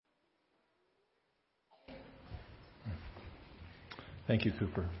Thank you,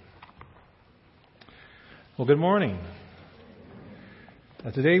 Cooper. Well, good morning.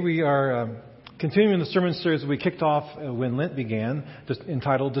 Today we are continuing the sermon series that we kicked off when Lent began,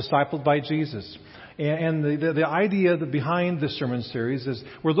 entitled Discipled by Jesus. And the idea behind this sermon series is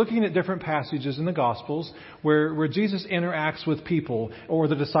we're looking at different passages in the Gospels where Jesus interacts with people or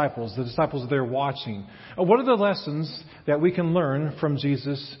the disciples they're watching. What are the lessons that we can learn from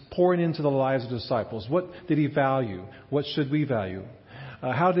Jesus pouring into the lives of disciples? What did he value? What should we value?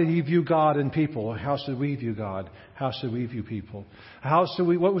 How did he view God and people? How should we view God? How should we view people?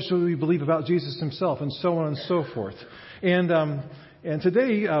 What should we believe about Jesus himself? And so on and so forth. And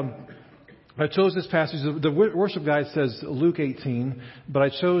today, I chose this passage. The worship guide says Luke 18, but I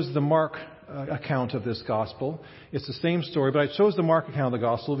chose the Mark account of this gospel. It's the same story, but I chose the Mark account of the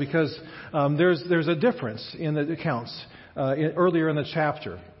gospel because there's a difference in the accounts earlier in the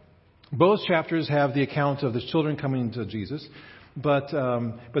chapter. Both chapters have the account of the children coming to Jesus. But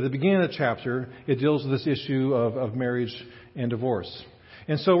at the beginning of the chapter, it deals with this issue of marriage and divorce.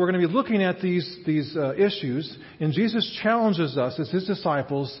 And so we're going to be looking at these issues, and Jesus challenges us as his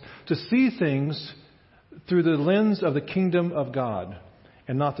disciples to see things through the lens of the kingdom of God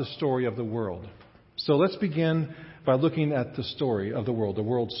and not the story of the world. So let's begin by looking at the story of the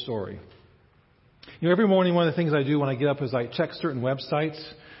world story. You know, every morning one of the things I do when I get up is I check certain websites.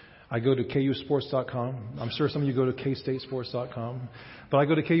 I go to kusports.com. I'm sure some of you go to kstatesports.com. But I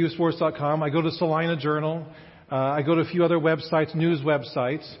go to kusports.com. I go to Salina Journal. I go to a few other websites, news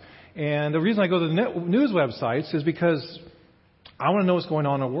websites. And the reason I go to the news websites is because I want to know what's going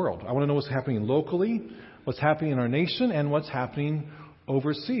on in the world. I want to know what's happening locally, what's happening in our nation, and what's happening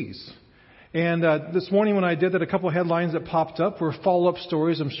overseas. And this morning when I did that, a couple of headlines that popped up were follow-up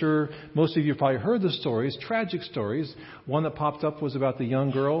stories. I'm sure most of you have probably heard the stories, tragic stories. One that popped up was about the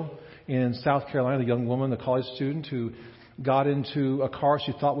young girl in South Carolina, the young woman, the college student who got into a car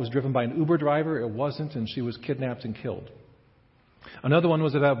she thought was driven by an Uber driver. It wasn't, and she was kidnapped and killed. Another one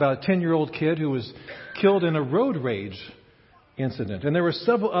was about a 10-year-old kid who was killed in a road rage incident. And there were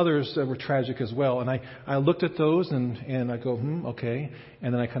several others that were tragic as well. And I looked at those and I go, okay.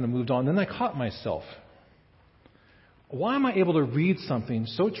 And then I kind of moved on. Then I caught myself. Why am I able to read something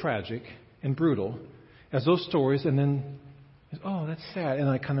so tragic and brutal as those stories and then, oh, that's sad. And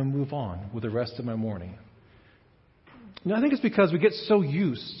I kind of move on with the rest of my morning. Now, I think it's because we get so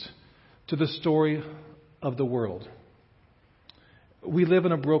used to the story of the world. We live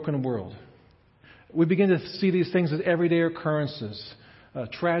in a broken world. We begin to see these things as everyday occurrences.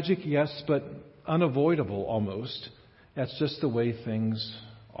 Tragic, yes, but unavoidable almost. That's just the way things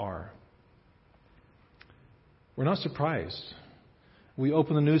are. We're not surprised. We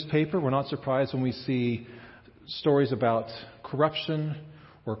open the newspaper, we're not surprised when we see stories about corruption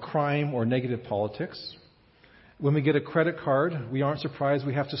or crime or negative politics. When we get a credit card, we aren't surprised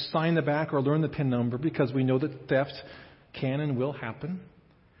we have to sign the back or learn the PIN number because we know that theft can and will happen.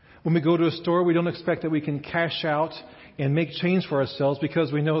 When we go to a store, we don't expect that we can cash out and make change for ourselves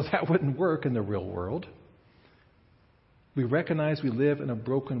because we know that wouldn't work in the real world. We recognize we live in a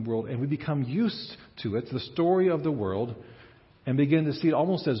broken world and we become used to it, the story of the world, and begin to see it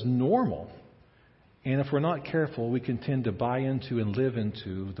almost as normal. And if we're not careful, we can tend to buy into and live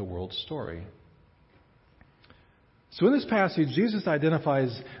into the world story. So in this passage, Jesus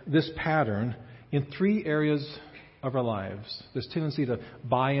identifies this pattern in three areas of our lives, this tendency to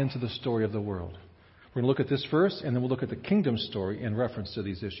buy into the story of the world. We're going to look at this first, and then we'll look at the kingdom story in reference to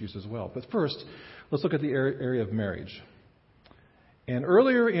these issues as well. But first, let's look at the area of marriage. And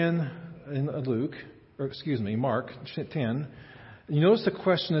earlier in Mark 10, you notice the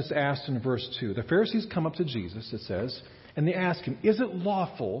question that's asked in verse 2. The Pharisees come up to Jesus, it says, and they ask him, is it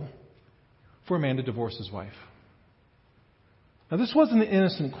lawful for a man to divorce his wife? Now, this wasn't an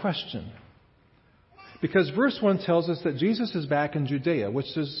innocent question. Because verse 1 tells us that Jesus is back in Judea,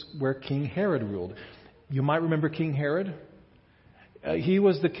 which is where King Herod ruled. You might remember King Herod. He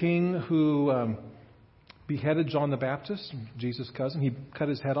was the king who beheaded John the Baptist, Jesus' cousin. He cut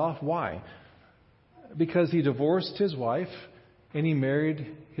his head off. Why? Because he divorced his wife and he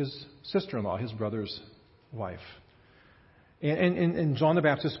married his sister-in-law, his brother's wife. And John the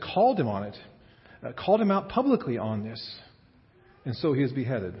Baptist called him on it, called him out publicly on this. And so he is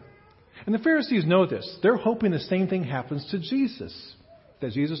beheaded. And the Pharisees know this. They're hoping the same thing happens to Jesus,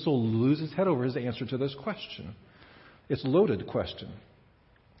 that Jesus will lose his head over his answer to this question. It's a loaded question.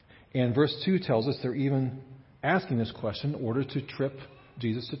 And verse 2 tells us they're even asking this question in order to trip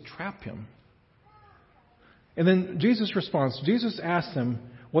Jesus, to trap him. And then Jesus responds. Jesus asks them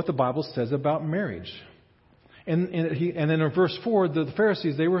what the Bible says about marriage. And then in verse 4, the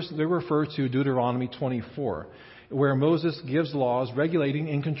Pharisees, they refer to Deuteronomy 24, where Moses gives laws regulating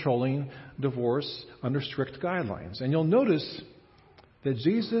and controlling divorce under strict guidelines. And you'll notice that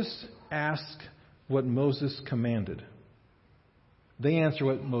Jesus asked what Moses commanded. They answer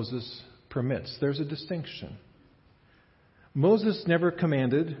what Moses permits. There's a distinction. Moses never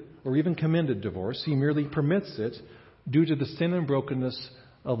commanded or even commended divorce. He merely permits it due to the sin and brokenness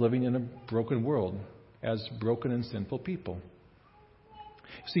of living in a broken world as broken and sinful people.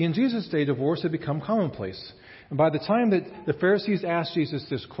 See, in Jesus' day, divorce had become commonplace. And by the time that the Pharisees asked Jesus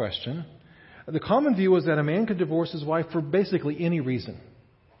this question, the common view was that a man could divorce his wife for basically any reason.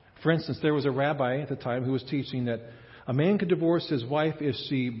 For instance, there was a rabbi at the time who was teaching that a man could divorce his wife if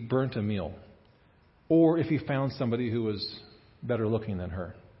she burnt a meal, or if he found somebody who was better looking than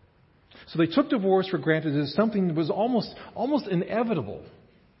her. So they took divorce for granted as something that was almost inevitable.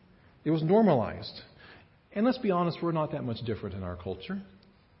 It was normalized. And let's be honest, we're not that much different in our culture.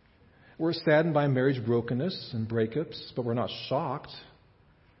 We're saddened by marriage brokenness and breakups, but we're not shocked.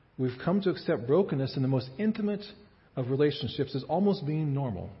 We've come to accept brokenness in the most intimate of relationships as almost being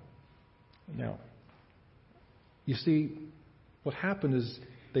normal. Now, you see, what happened is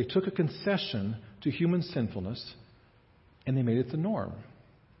they took a concession to human sinfulness and they made it the norm.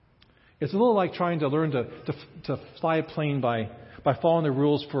 It's a little like trying to learn to fly a plane by following the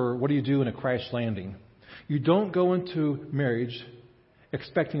rules for what do you do in a crash landing. You don't go into marriage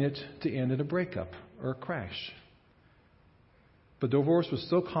expecting it to end in a breakup or a crash. But divorce was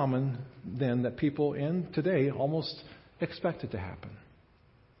so common then that people, and today, almost expect it to happen.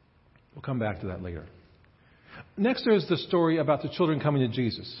 We'll come back to that later. Next, there's the story about the children coming to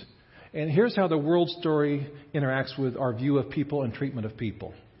Jesus. And here's how the world story interacts with our view of people and treatment of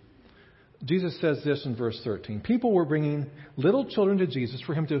people. Jesus says this in verse 13. People were bringing little children to Jesus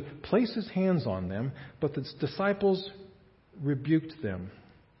for him to place his hands on them, but the disciples rebuked them.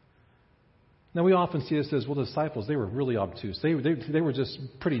 Now, we often see this as, well, the disciples, they were really obtuse. They were just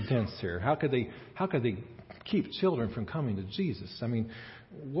pretty dense here. How could they keep children from coming to Jesus? I mean,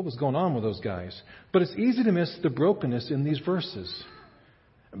 what was going on with those guys? But it's easy to miss the brokenness in these verses,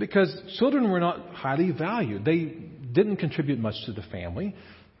 because children were not highly valued. They didn't contribute much to the family.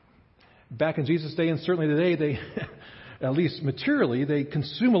 Back in Jesus' day, and certainly today, they, at least materially, they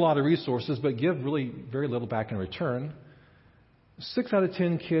consume a lot of resources but give really very little back in return. 6 out of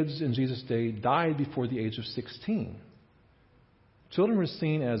 10 kids in Jesus' day died before the age of 16. Children were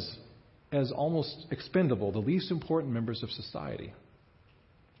seen as almost expendable, the least important members of society.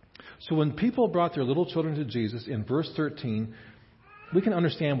 So when people brought their little children to Jesus in verse 13, we can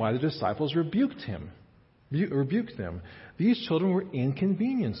understand why the disciples rebuked them. These children were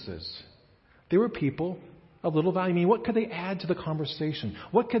inconveniences. They were people of little value. I mean, what could they add to the conversation?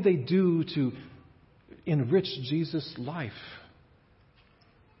 What could they do to enrich Jesus' life?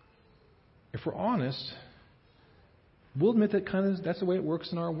 If we're honest, we'll admit that that's the way it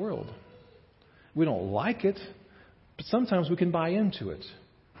works in our world. We don't like it, but sometimes we can buy into it.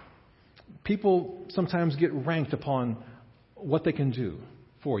 People sometimes get ranked upon what they can do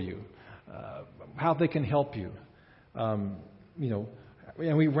for you, how they can help you.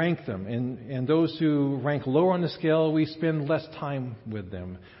 And we rank them. And those who rank lower on the scale, we spend less time with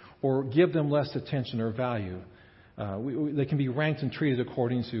them or give them less attention or value. They can be ranked and treated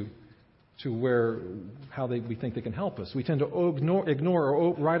according to how we think they can help us. We tend to ignore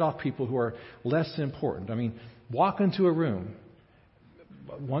or write off people who are less important. I mean, walk into a room.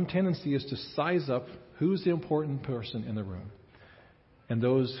 One tendency is to size up who's the important person in the room and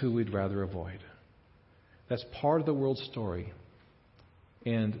those who we'd rather avoid. That's part of the world's story.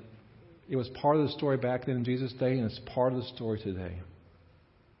 And it was part of the story back then in Jesus' day, and it's part of the story today.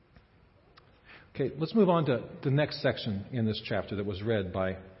 Okay, let's move on to the next section in this chapter that was read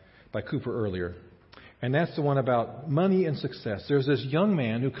by Cooper earlier. And that's the one about money and success. There's this young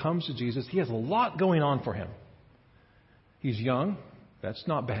man who comes to Jesus. He has a lot going on for him. He's young. That's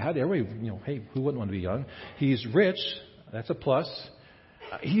not bad. Everybody, hey, who wouldn't want to be young? He's rich. That's a plus.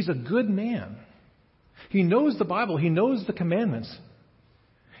 He's a good man. He knows the Bible. He knows the commandments.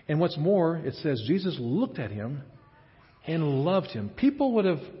 And what's more, it says Jesus looked at him and loved him. People would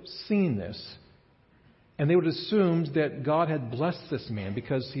have seen this, and they would have assumed that God had blessed this man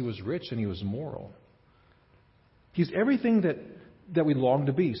because he was rich and he was moral. He's everything that we long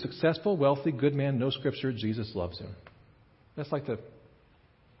to be. Successful, wealthy, good man, no scripture, Jesus loves him. That's like the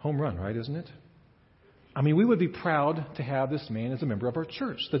home run, right, isn't it? I mean, we would be proud to have this man as a member of our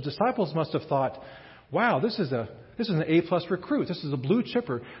church. The disciples must have thought, wow, this is an A-plus recruit. This is a blue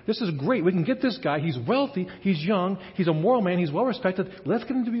chipper. This is great. We can get this guy. He's wealthy. He's young. He's a moral man. He's well-respected. Let's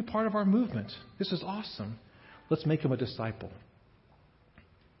get him to be part of our movement. This is awesome. Let's make him a disciple.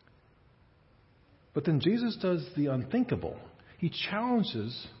 But then Jesus does the unthinkable. He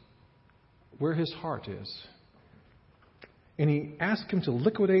challenges where his heart is. And he asks him to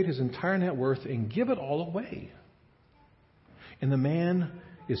liquidate his entire net worth and give it all away. And the man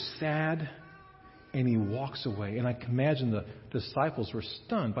is sad and he walks away. And I can imagine the disciples were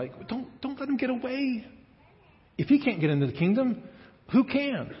stunned by, don't let him get away. If he can't get into the kingdom, who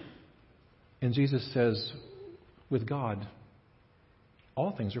can? And Jesus says, with God,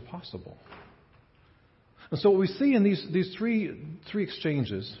 all things are possible. And so what we see in these three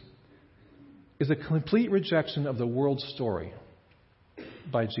exchanges is a complete rejection of the world story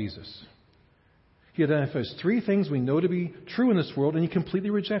by Jesus. He identifies three things we know to be true in this world, and he completely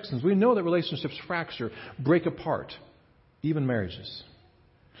rejects them. We know that relationships fracture, break apart, even marriages.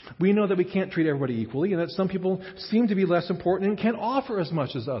 We know that we can't treat everybody equally, and that some people seem to be less important and can't offer as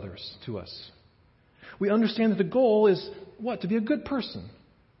much as others to us. We understand that the goal is what? To be a good person,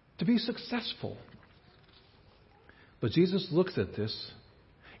 to be successful. But Jesus looks at this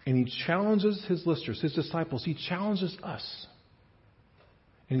and he challenges his listeners, his disciples. He challenges us.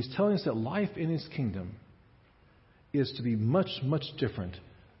 And he's telling us that life in his kingdom is to be much, much different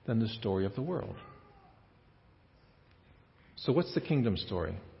than the story of the world. So what's the kingdom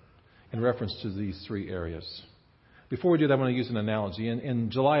story in reference to these three areas? Before we do that, I want to use an analogy. In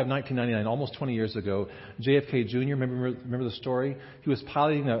July of 1999, almost 20 years ago, JFK Jr., remember the story? He was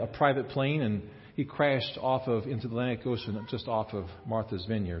piloting a private plane and he crashed into the Atlantic Ocean just off of Martha's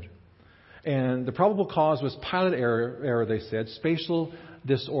Vineyard. And the probable cause was pilot error, they said, spatial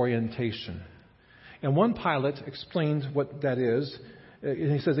disorientation. And one pilot explained what that is. And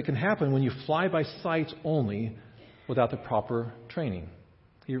he says it can happen when you fly by sight only without the proper training.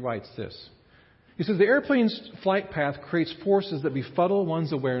 He writes this. He says the airplane's flight path creates forces that befuddle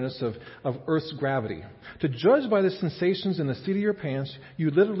one's awareness of Earth's gravity. To judge by the sensations in the seat of your pants,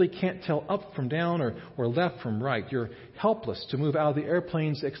 you literally can't tell up from down or left from right. You're helpless to move out of the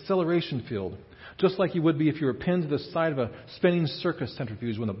airplane's acceleration field, just like you would be if you were pinned to the side of a spinning circus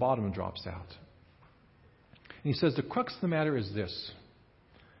centrifuge when the bottom drops out. And he says the crux of the matter is this.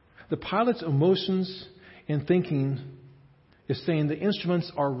 The pilot's emotions and thinking is saying the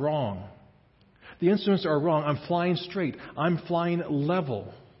instruments are wrong. The instruments are wrong. I'm flying straight. I'm flying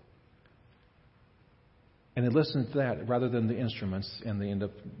level. And they listen to that rather than the instruments, and they end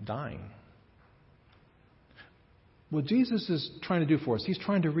up dying. What Jesus is trying to do for us, he's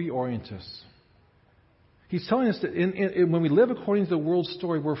trying to reorient us. He's telling us that when we live according to the world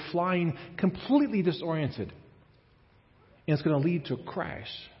story, we're flying completely disoriented. And it's going to lead to a crash.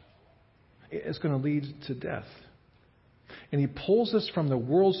 It's going to lead to death. And he pulls us from the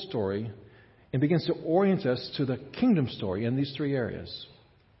world story and begins to orient us to the kingdom story in these three areas.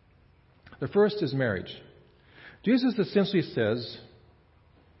 The first is marriage. Jesus essentially says,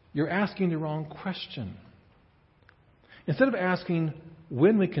 you're asking the wrong question. Instead of asking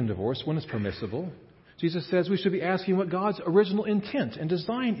when we can divorce, when it's permissible, Jesus says we should be asking what God's original intent and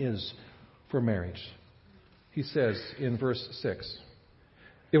design is for marriage. He says in verse 6,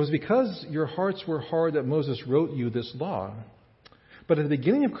 it was because your hearts were hard that Moses wrote you this law. But at the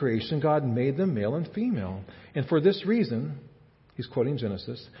beginning of creation, God made them male and female. And for this reason, he's quoting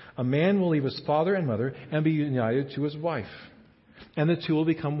Genesis, a man will leave his father and mother and be united to his wife. And the two will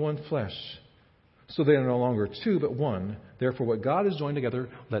become one flesh. So they are no longer two, but one. Therefore, what God has joined together,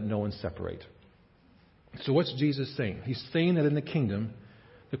 let no one separate. So what's Jesus saying? He's saying that in the kingdom,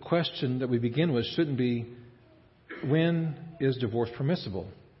 the question that we begin with shouldn't be, when is divorce permissible?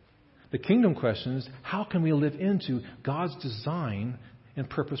 The kingdom question is, how can we live into God's design and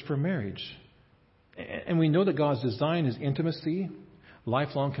purpose for marriage? And we know that God's design is intimacy,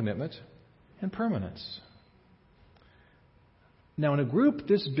 lifelong commitment, and permanence. Now, in a group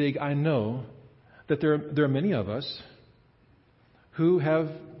this big, I know that there are many of us who have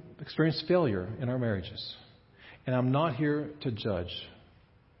experienced failure in our marriages. And I'm not here to judge.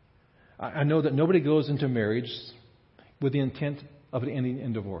 I know that nobody goes into marriage with the intent of it ending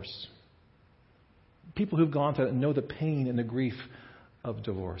in divorce. People who've gone through it know the pain and the grief of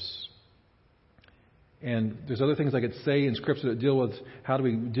divorce. And there's other things I could say in Scripture that deal with how do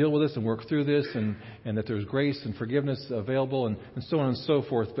we deal with this and work through this, and that there's grace and forgiveness available, and so on and so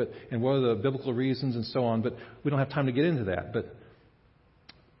forth, and what are the biblical reasons and so on. But we don't have time to get into that. But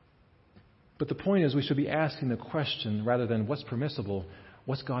the point is we should be asking the question rather than what's permissible,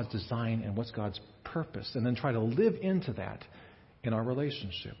 what's God's design and what's God's purpose, and then try to live into that in our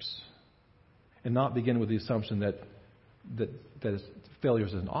relationships. And not begin with the assumption that failure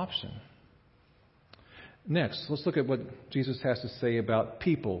is an option. Next, let's look at what Jesus has to say about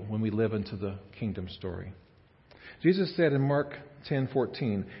people when we live into the kingdom story. Jesus said in Mark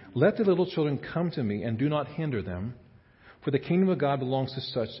 10:14, "Let the little children come to me and do not hinder them, for the kingdom of God belongs to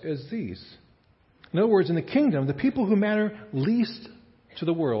such as these." In other words, in the kingdom, the people who matter least to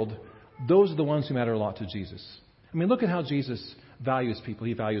the world, those are the ones who matter a lot to Jesus. I mean, look at how Jesus values people.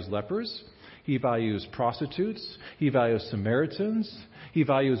 He values lepers. He values prostitutes. He values Samaritans. He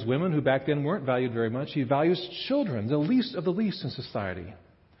values women who back then weren't valued very much. He values children, the least of the least in society.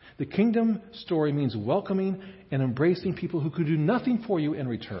 The kingdom story means welcoming and embracing people who could do nothing for you in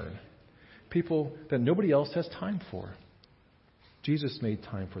return. People that nobody else has time for. Jesus made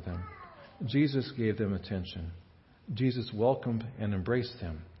time for them. Jesus gave them attention. Jesus welcomed and embraced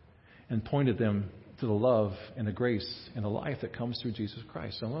them and pointed them to the love and the grace and the life that comes through Jesus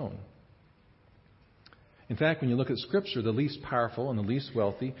Christ alone. In fact, when you look at Scripture, the least powerful and the least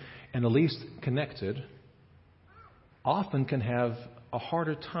wealthy and the least connected often can have a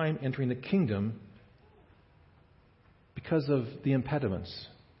harder time entering the kingdom because of the impediments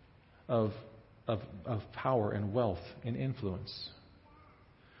of power and wealth and influence.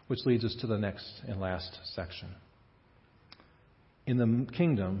 Which leads us to the next and last section. In the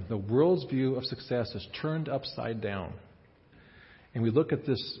kingdom, the world's view of success is turned upside down. And we look at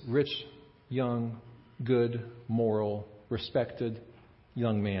this rich, young, good, moral, respected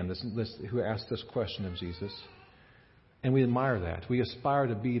young man who asked this question of Jesus. And we admire that. We aspire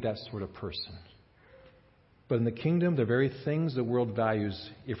to be that sort of person. But in the kingdom, the very things the world values,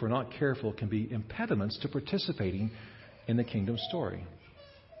 if we're not careful, can be impediments to participating in the kingdom story.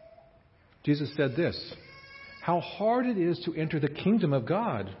 Jesus said this, "How hard it is to enter the kingdom of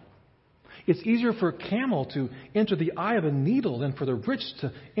God. It's easier for a camel to enter the eye of a needle than for the rich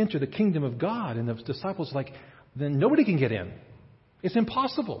to enter the kingdom of God." And the disciples are like, "Then nobody can get in. It's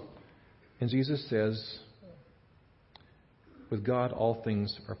impossible." And Jesus says, "With God, all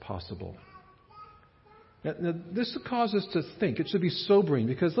things are possible." Now, this causes us to think. It should be sobering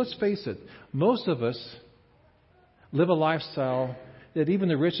because let's face it, most of us live a lifestyle that even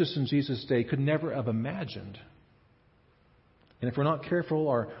the richest in Jesus' day could never have imagined. And if we're not careful,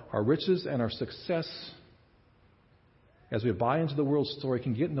 our riches and our success, as we buy into the world story,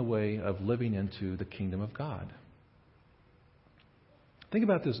 can get in the way of living into the kingdom of God. Think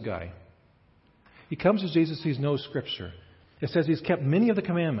about this guy. He comes to Jesus, he's knows Scripture. It says he's kept many of the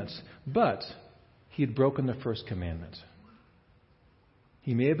commandments, but he had broken the first commandment.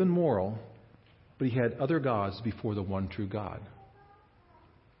 He may have been moral, but he had other gods before the one true God.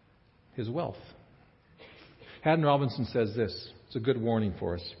 His wealth. Haddon Robinson says this. It's a good warning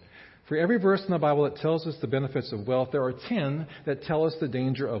for us. For every verse in the Bible that tells us the benefits of wealth, there are 10 that tell us the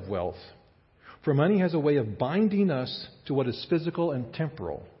danger of wealth. For money has a way of binding us to what is physical and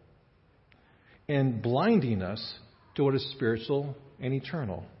temporal, and blinding us to what is spiritual and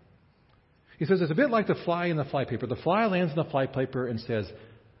eternal. He says it's a bit like the fly in the flypaper. The fly lands in the flypaper and says,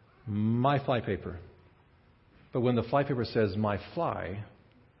 "My flypaper." But when the flypaper says, "My fly,"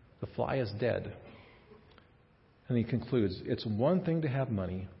 the fly is dead. And he concludes, it's one thing to have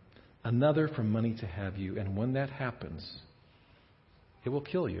money, another for money to have you. And when that happens, it will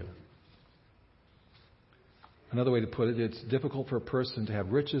kill you. Another way to put it, it's difficult for a person to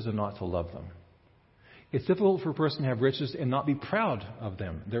have riches and not to love them. It's difficult for a person to have riches and not be proud of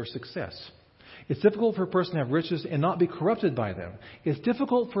them, their success. It's difficult for a person to have riches and not be corrupted by them. It's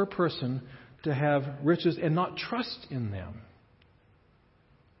difficult for a person to have riches and not trust in them.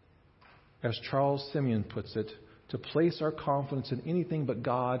 As Charles Simeon puts it, to place our confidence in anything but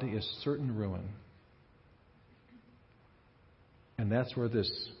God is certain ruin. And that's where this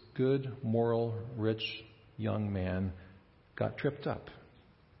good, moral, rich young man got tripped up.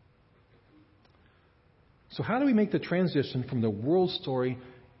 So how do we make the transition from the world story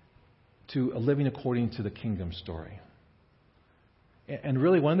to a living according to the kingdom story? And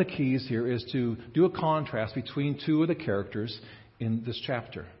really one of the keys here is to do a contrast between two of the characters in this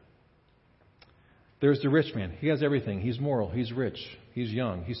chapter. There's the rich man. He has everything. He's moral. He's rich. He's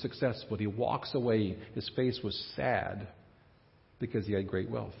young. He's successful. He walks away. His face was sad because he had great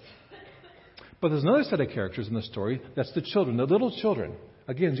wealth. But there's another set of characters in the story. That's the children, the little children.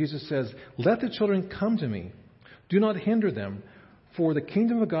 Again, Jesus says, "Let the children come to me. Do not hinder them, for the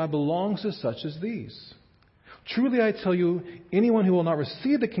kingdom of God belongs to such as these. Truly I tell you, anyone who will not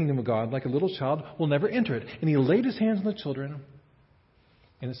receive the kingdom of God like a little child will never enter it." And he laid his hands on the children,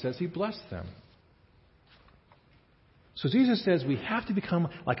 and it says he blessed them. So Jesus says we have to become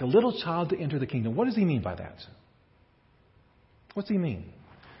like a little child to enter the kingdom. What does he mean by that? What's he mean?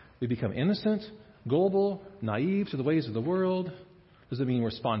 We become innocent, gullible, naive to the ways of the world? Does it mean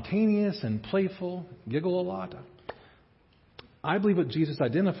we're spontaneous and playful, giggle a lot? I believe what Jesus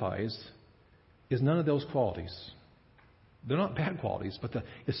identifies is none of those qualities. They're not bad qualities, but the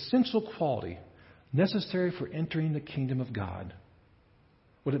essential quality necessary for entering the kingdom of God.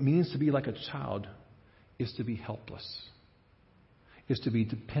 What it means to be like a child is to be helpless, is to be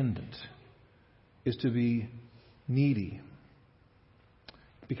dependent, is to be needy.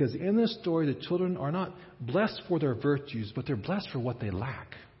 Because in this story, the children are not blessed for their virtues, but they're blessed for what they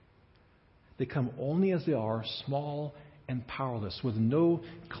lack. They come only as they are, small and powerless, with no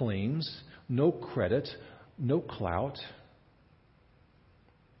claims, no credit, no clout.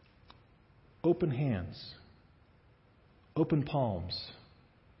 Open hands, open palms,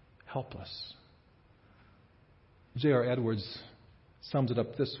 helpless. J.R. Edwards sums it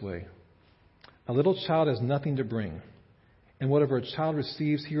up this way: a little child has nothing to bring, and whatever a child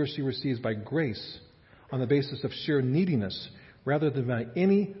receives, he or she receives by grace on the basis of sheer neediness rather than by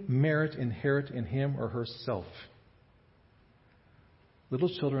any merit inherent in him or herself. Little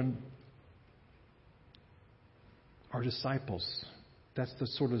children are disciples. That's the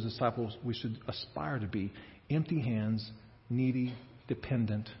sort of disciples we should aspire to be. Empty hands, needy,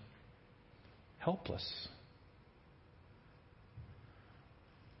 dependent, helpless.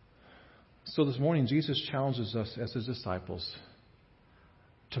 So this morning, Jesus challenges us as his disciples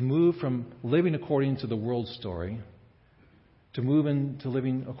to move from living according to the world story to move into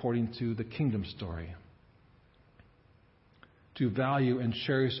living according to the kingdom story. To value and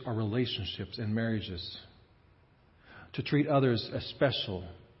cherish our relationships and marriages. To treat others as special,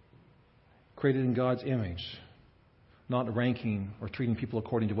 created in God's image, not ranking or treating people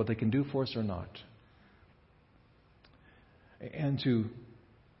according to what they can do for us or not. And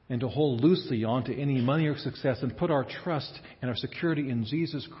to hold loosely onto any money or success and put our trust and our security in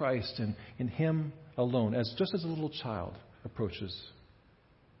Jesus Christ and in him alone, just as a little child approaches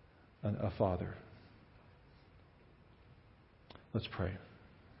a father. Let's pray.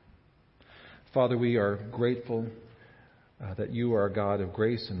 Father, we are grateful that you are a God of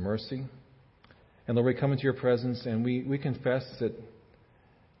grace and mercy. And Lord, we come into your presence and we confess that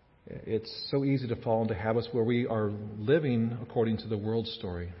it's so easy to fall into habits where we are living according to the world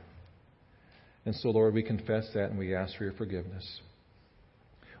story. And so, Lord, we confess that and we ask for your forgiveness.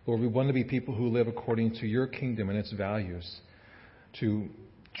 Lord, we want to be people who live according to your kingdom and its values, to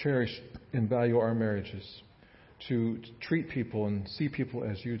cherish and value our marriages, to treat people and see people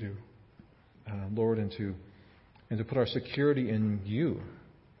as you do, Lord, and to put our security in you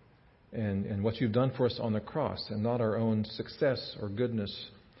and what you've done for us on the cross and not our own success or goodness,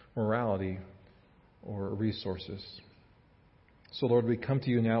 morality, or resources. So, Lord, we come to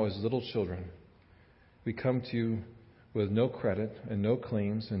you now as little children. We come to you with no credit and no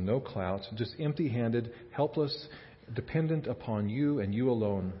claims and no clout, just empty-handed, helpless, dependent upon you and you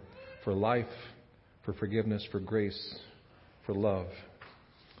alone for life, for forgiveness, for grace, for love.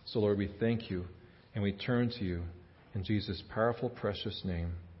 So, Lord, we thank you and we turn to you in Jesus' powerful, precious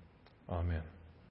name. Amen.